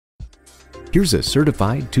Here's a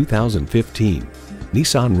certified 2015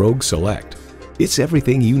 Nissan Rogue Select. It's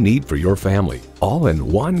everything you need for your family, all in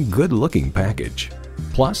one good-looking package.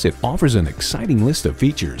 Plus, it offers an exciting list of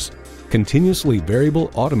features: continuously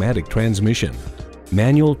variable automatic transmission,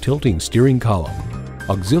 manual tilting steering column,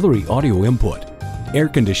 auxiliary audio input, air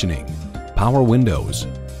conditioning, power windows,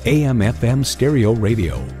 AM/FM stereo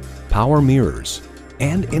radio, power mirrors,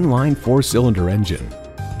 and inline 4-cylinder engine.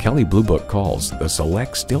 Kelley Blue Book calls the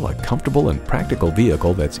Select still a comfortable and practical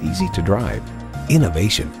vehicle that's easy to drive.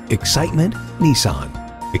 Innovation, excitement, Nissan.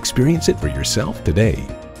 Experience it for yourself today.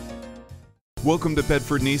 Welcome to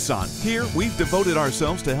Bedford Nissan. Here, we've devoted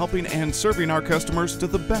ourselves to helping and serving our customers to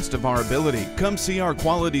the best of our ability. Come see our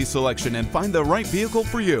quality selection and find the right vehicle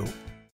for you.